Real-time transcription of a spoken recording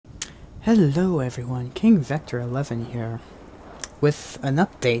Hello everyone, King Vector 11 here, with an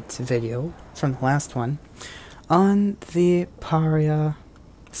update video from the last one on the Pariah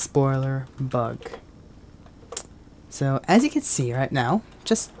spoiler bug. So as you can see right now,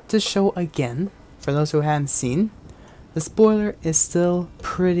 just to show again, for those who haven't seen, the spoiler is still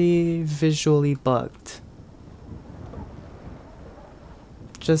pretty visually bugged.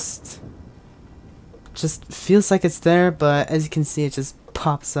 Just feels like it's there, but as you can see it just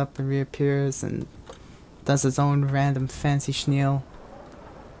pops up and reappears and does its own random fancy schneal.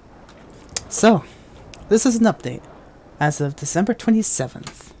 So, this is an update as of December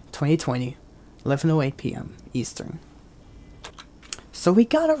 27th, 2020, 11:08 p.m. Eastern. So we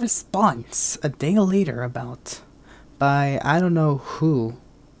got a response a day later by I don't know who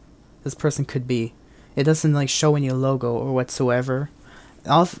this person could be. It doesn't like show any logo or whatsoever.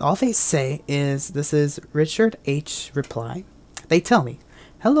 All they say is, this is Richard H. reply. They tell me,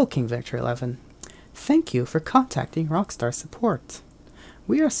 "Hello King Vector 11. Thank you for contacting Rockstar Support.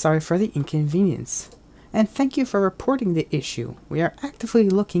 We are sorry for the inconvenience, and thank you for reporting the issue. We are actively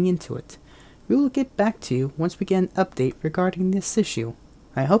looking into it. We will get back to you once we get an update regarding this issue."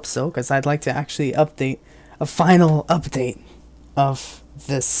 I hope so, because I'd like to actually update a final update of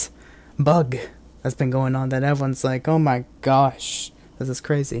this bug that's been going on that everyone's like, oh my gosh, this is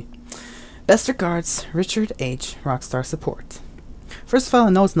crazy. Best regards, Richard H. Rockstar Support. First of all, I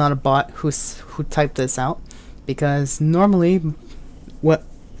know it's not a bot who typed this out, because normally what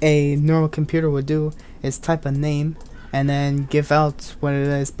a normal computer would do is type a name and then give out what it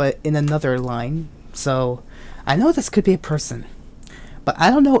is, but in another line. So I know this could be a person, but I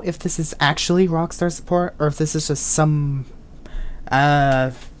don't know if this is actually Rockstar Support or if this is just some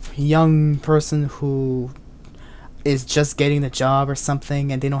young person who is just getting the job or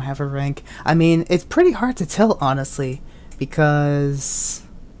something and they don't have a rank. I mean, it's pretty hard to tell, honestly, because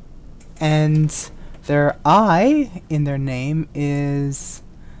their I in their name is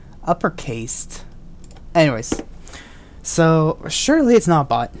uppercased. Anyways, so surely it's not a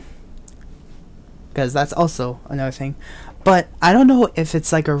bot, because that's also another thing. But I don't know if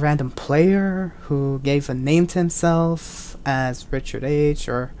it's like a random player who gave a name to himself as Richard H,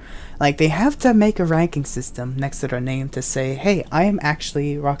 or like they have to make a ranking system next to their name to say, hey, I am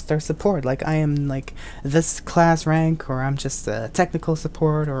actually Rockstar Support, like I am like this class rank, or I'm just a technical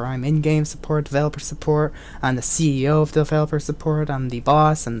support, or I'm in-game support, developer support, I'm the CEO of developer support, I'm the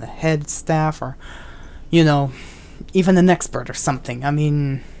boss, I'm the head staff, or you know, even an expert or something. I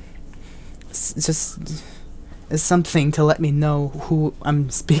mean, it's something to let me know who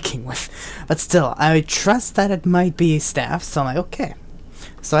I'm speaking with. But still, I trust that it might be staff, so I'm like, okay.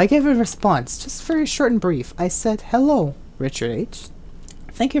 So I gave a response, just very short and brief. I said, "Hello, Richard H.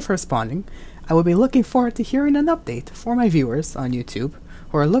 Thank you for responding. I will be looking forward to hearing an update for my viewers on YouTube,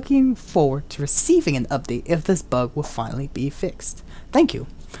 who are looking forward to receiving an update if this bug will finally be fixed. Thank you."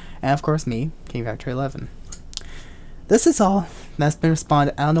 And of course me, King Vector 11. This is all that's been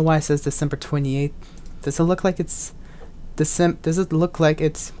responded. I don't know why it says December 28th. Does it look like it's does it look like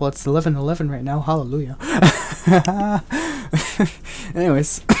it's, well, it's 11:11 right now, hallelujah.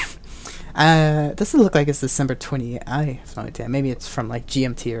 Anyways, does it look like it's December 28th? I have no idea. Maybe it's from like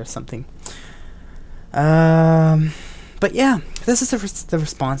GMT or something. But yeah, this is the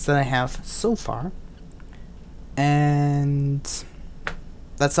response that I have so far, and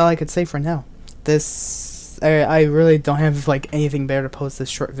that's all I could say for now. I really don't have like anything better to post this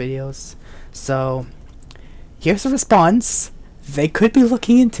short videos, so here's a response. They could be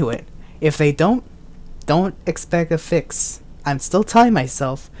looking into it. If they don't expect a fix. I'm still telling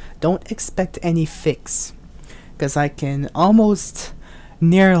myself, don't expect any fix, because I can almost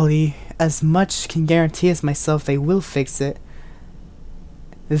nearly as much can guarantee as myself they will fix it,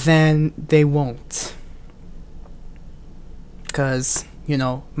 then they won't. Because, you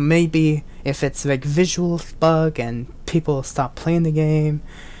know, maybe if it's like visual bug and people stop playing the game,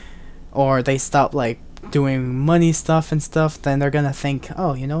 or they stop like doing money stuff and stuff, then they're gonna think,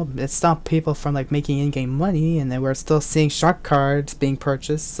 oh, you know, it stopped people from like making in-game money, and then we're still seeing shark cards being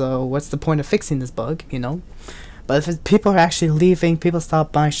purchased, so what's the point of fixing this bug, you know? But if people are actually leaving, people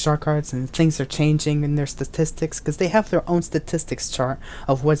stop buying shark cards, and things are changing in their statistics, because they have their own statistics chart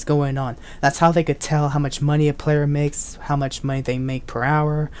of what's going on. That's how they could tell how much money a player makes, how much money they make per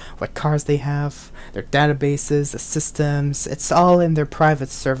hour, what cars they have, their databases, the systems. It's all in their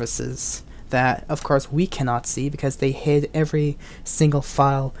private services that, of course, we cannot see, because they hid every single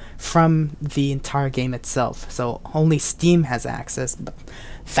file from the entire game itself. So only Steam has access, but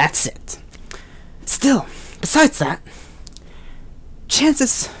that's it. Still, besides that,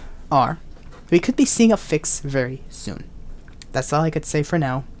 chances are we could be seeing a fix very soon. That's all I could say for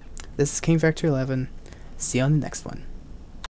now. This is King Vector 11. See you on the next one.